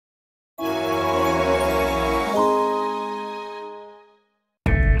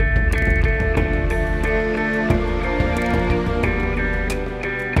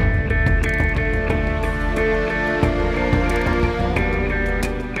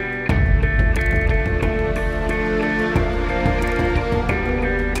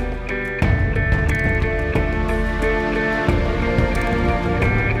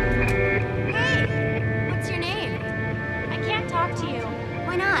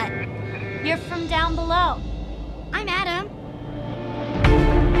You're from down below. I'm Adam.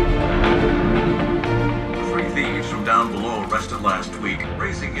 Three thieves from down below arrested last week,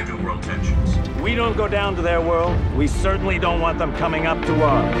 raising interworld tensions. We don't go down to their world. We certainly don't want them coming up to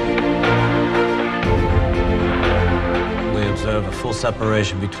ours. We observe a full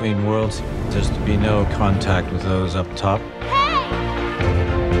separation between worlds. There's to be no contact with those up top.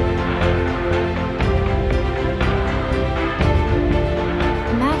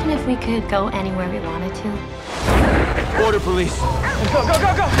 Imagine if we could go anywhere we wanted to. Border police. Go, go,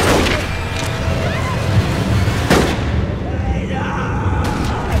 go, go!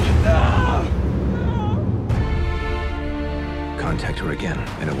 Contact her again,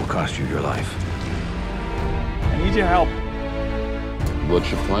 and it will cost you your life. I need your help. What's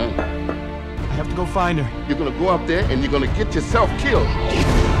your plan? I have to go find her. You're gonna go up there and you're gonna get yourself killed.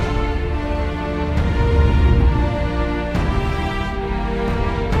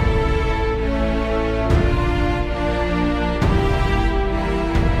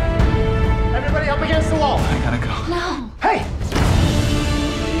 Everybody up against the wall. I gotta go. No. Hey!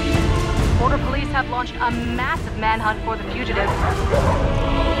 Border police have launched a massive manhunt for the fugitive.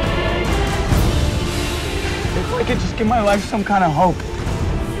 If I could just give my life some kind of hope,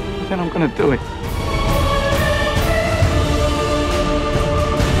 then I'm gonna do it.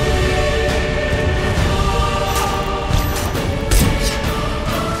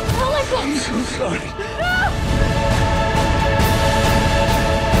 Oh my God. I'm so sorry.